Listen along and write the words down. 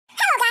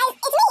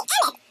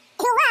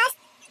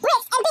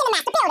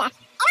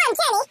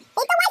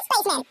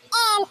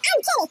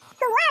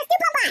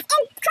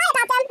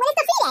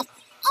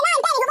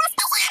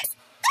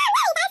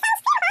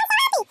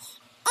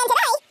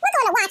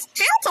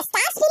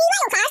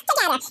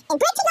in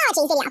Brit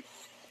Technology video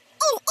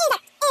is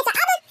the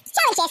other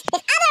challenges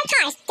with other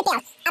cars to build.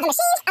 Other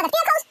machines, other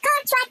vehicles,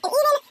 car, truck, and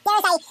even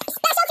there's a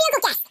special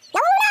vehicle guest.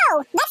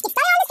 No, let's get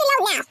started on this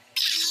video now.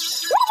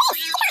 Look at this!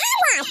 It's a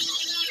hot one!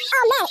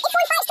 Oh man, it's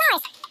 45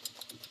 stars.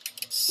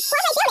 What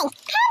am I building?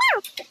 I don't know.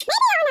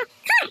 Maybe on a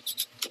car.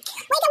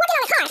 Wait, they're working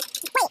on a car.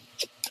 Wait,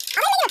 are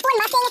they making a Ford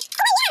Mustang?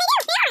 Oh wait,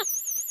 yeah, they are.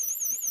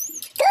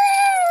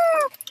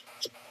 Ooh!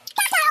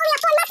 That's not only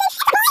a Ford Mustang, it's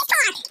a police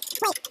car!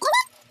 Wait, is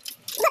it?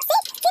 Look,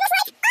 see those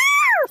lights?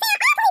 Oh, there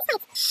are police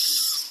lights!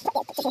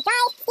 This is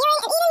drive,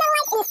 steering, and even the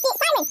lights in the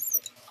siren.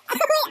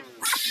 It's in my ears!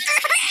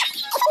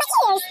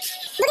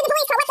 Look at the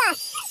police car, what the?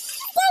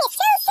 Steering is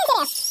too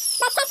sensitive.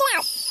 Let's test it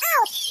out.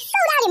 Oh,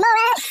 slow down, you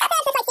moron!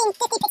 That's just like seeing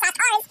 50 Pixar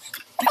cars.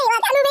 You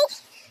like that movie?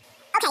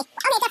 Okay,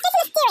 they're fixing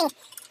the steering.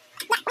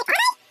 Wait, are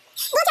they?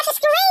 Look at the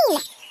screen!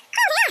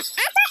 Oh, they are!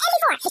 After and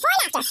before. Before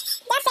and after.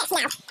 They're fixed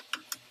now.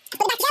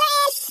 Put it back together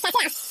and test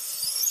it out.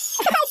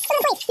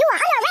 Please, you are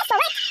under arrest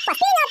for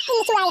speeding up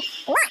into a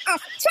lot of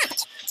traffic.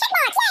 Check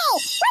mark, yay!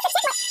 What's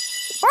the check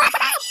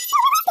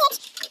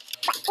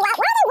mark?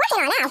 What are they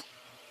working on now?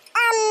 I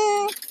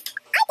don't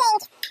know.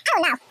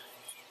 Color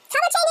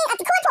changing of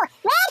the color pool.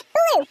 Red,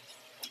 blue.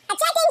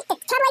 Adjusting to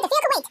calculate the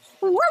vehicle weight.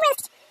 War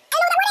risk. I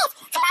know what it is.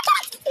 I'm not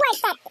that. Where's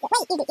that?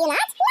 Wait, you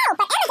not? No,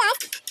 but Emmet does.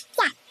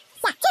 Yeah,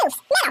 tubes,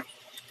 metal.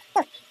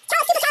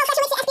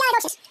 Supercalifragilistic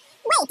expialidocious.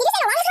 Wait, did you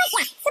say the longest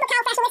word? Yeah,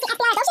 supercalifragilistic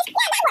expialidocious.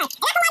 Yeah, that word.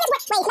 And that's the longest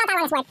word. Wait, it's not that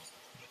longest word. I'm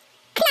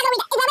not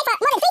gonna read that. Is that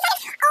like more than 3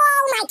 seconds?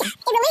 Oh my god.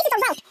 It releases the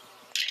rope.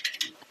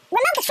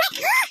 Remote the track.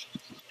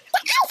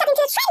 They're adding something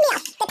to the treadmill.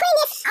 They're putting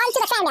this onto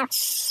the treadmill.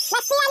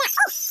 Let's see that now.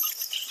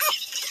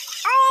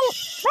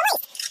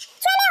 Release.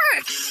 Treadmill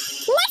off.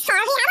 Next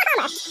car, we have a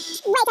Hummer.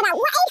 Wait, about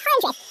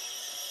 800.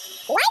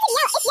 Why is it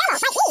yellow? It's yellow,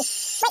 like me.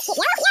 Wait,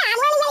 yellow? Yeah, I'm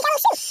wearing a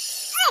yellow suit.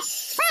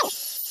 Fun.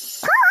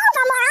 Pull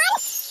over, moron.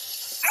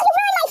 Oh,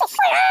 you ruined my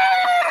face.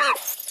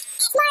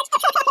 Smart.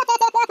 Calm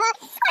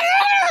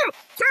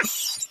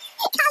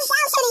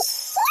down, sweetie.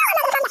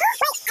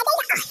 Wait,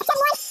 I think, step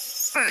 1.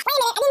 Wait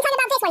a minute, I didn't talk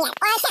about this one yet.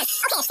 Step.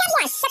 Okay, step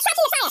 1.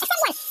 Subtracting the tire.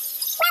 Step 1.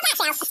 Well,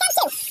 that's out. Step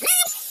 2.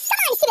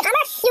 Come on, stupid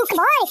Hummer. You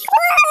come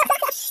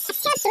on.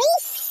 Step 3.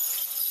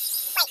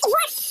 Wait, it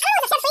works. I don't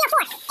know if it's step 3 or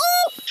 4.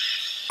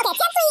 Okay,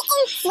 step 3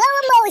 in slow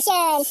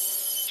motion.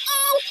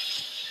 And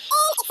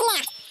it's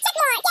snapped. Check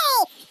more,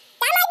 yay!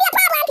 That might be a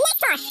problem. Next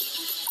car.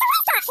 It's a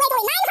race car.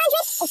 Wait,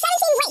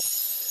 917 weight.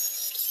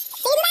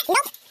 Can you do that?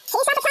 Nope. Can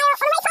you stop a tire on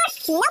a race car?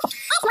 Nope.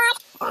 That's smart.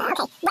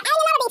 Okay, we're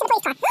adding another thing to the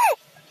police car.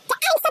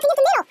 They're adding something in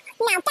the middle.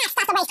 Now that's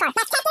not the race car.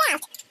 Let's test it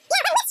out.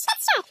 Yeah, let's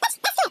try. Let's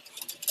test it.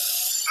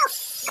 Oh,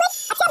 quick,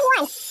 attempt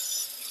 1.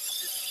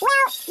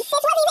 Well, this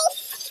wasn't easy.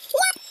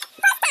 Yep,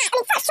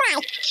 first try.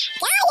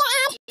 Down your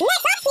ass.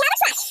 Next up, we have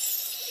a truck.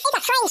 It's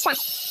a train truck.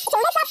 It's a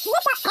lift up,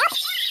 help.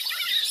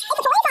 It's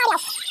a police audio.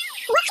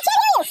 What? I can't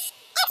hear you.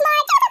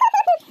 X-Mark.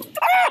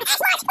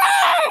 X-Mark.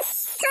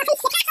 Coffee,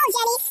 Chicago,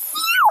 Jenny.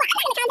 No, I'm not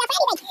going to calm down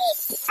for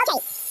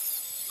anything.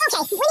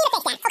 Okay, we need to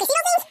fix that. Okay, see those things? Those are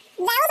easier to...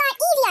 Oh my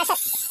goodness,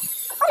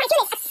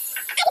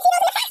 I can see those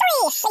in the factory.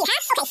 Wait, you have? Okay,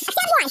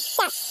 attempt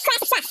 1. Crash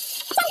the truck.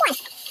 Attempt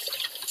 1.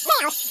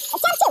 Fails.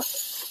 Attempt 2.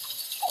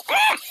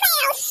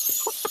 Fails.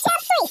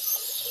 Attempt 3.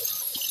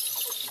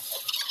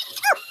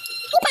 Oh,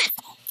 you passed.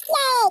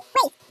 Yay.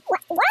 Wait,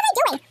 what are they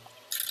doing?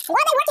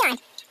 What are they working on?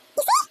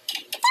 You see?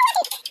 They're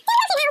working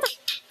how to...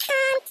 I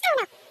don't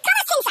know.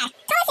 Color sensor.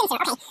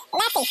 Okay,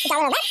 let's see. Go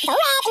left, go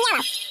red and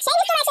yellow. Change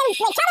the direction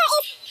when color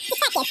is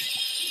detected.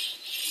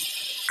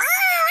 Oh,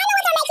 I know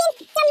what they're making.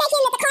 They're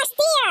making the car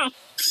steer.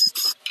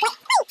 Wait,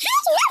 how did you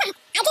know that?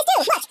 I just do.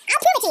 Look,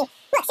 I'll prove it to you.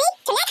 Look, see?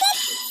 Connected.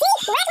 See?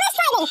 Reckless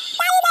driving.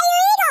 That is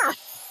illegal.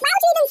 Why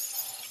would you even...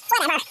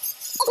 Whatever.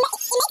 It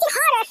makes it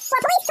harder for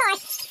a police car.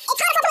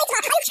 It's harder for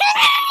a police car. Are you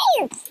kidding?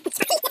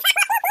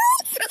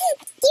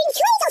 You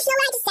truly don't know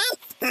what I just said.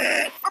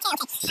 Okay,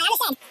 I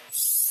understand.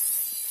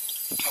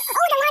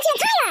 Oh, they're launching a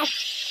tire.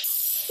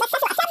 Let's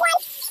test it. Attempt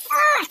 1.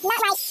 Oh, not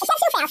right.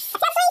 Attempt 2 fails.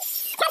 Attempt 3.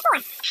 Attempt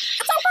 4.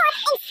 Attempt 4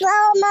 in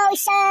slow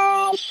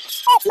motion.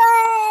 It's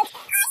moved.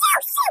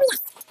 Are you serious?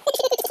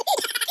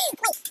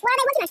 Wait, what are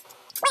they working on? Wait,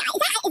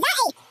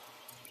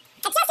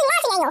 is that a adjusting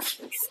launching angle?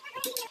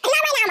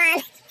 Not right now, Mom.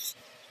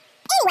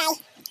 Anyway,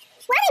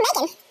 what are they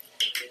making?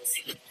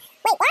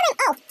 Wait, what are they...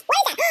 Oh, what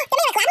is that? They're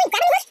making a gravity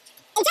hook?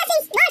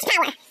 Adjusting launch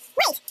power.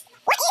 Wait,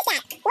 what is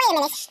that? Wait a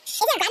minute. Is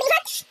there a gravity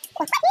hook?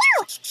 What?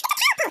 No! It's a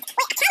catapult!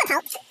 Wait, a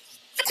catapult?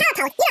 A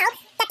catapult, you know,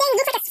 that thing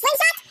looks like a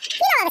slingshot?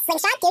 You know a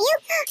slingshot, do you?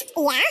 Yeah?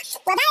 Well,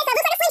 that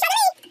looks like a slingshot to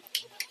me!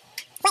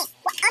 Wait,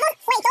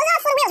 wait, those are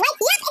all 4 wheels, right?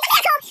 Yep, it's a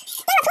vehicle!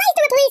 They replaced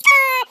it with a police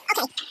car!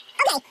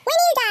 Okay, we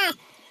need,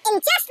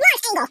 adjust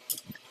launch angle.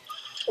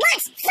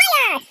 Launch,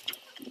 fire!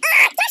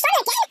 Don't start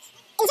it again!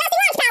 Adjusting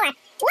launch power!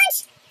 Launch,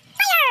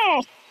 fire!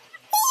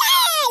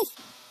 Yay!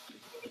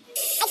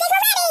 I think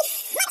we're ready!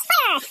 Launch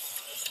fire!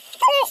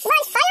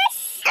 Launch fire?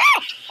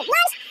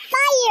 Launch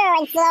fire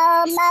in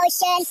slow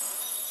motion.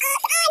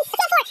 Come on,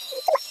 step 4.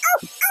 Oh,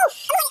 is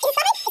it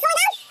coming? It's going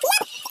down?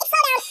 Yep, it's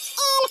slow down.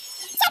 And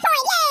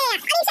checkpoint, yeah!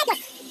 I need checkpoint.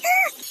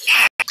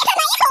 It's on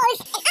my echoes.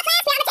 And up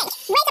last, we have a tank.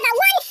 Rank about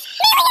 1.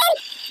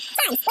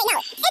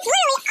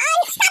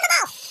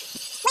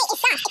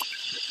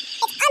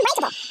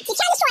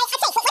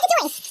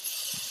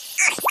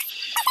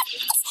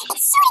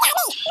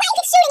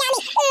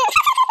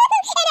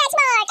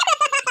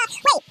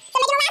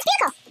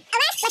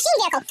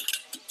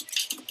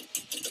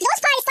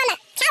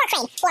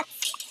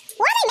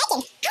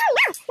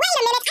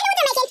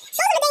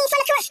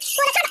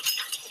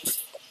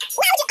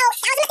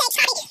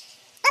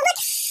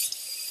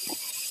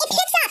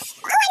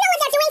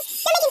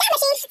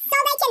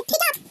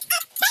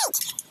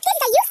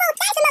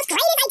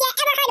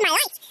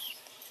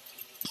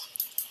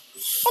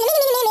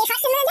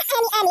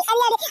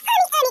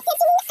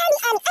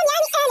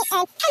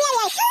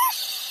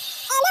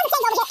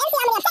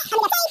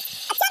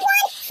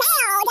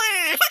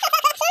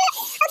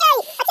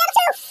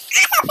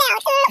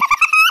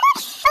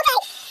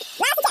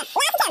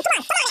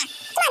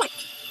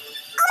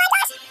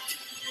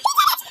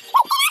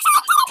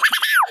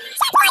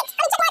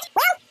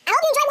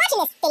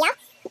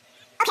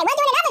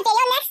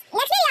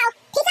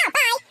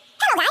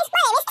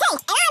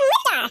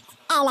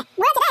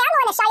 Well, today I'm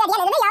going to show you at the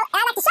end of the video,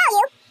 and I'd like to show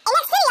you a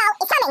next video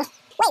is coming.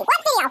 Wait, what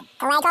video?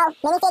 Lego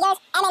minifigures.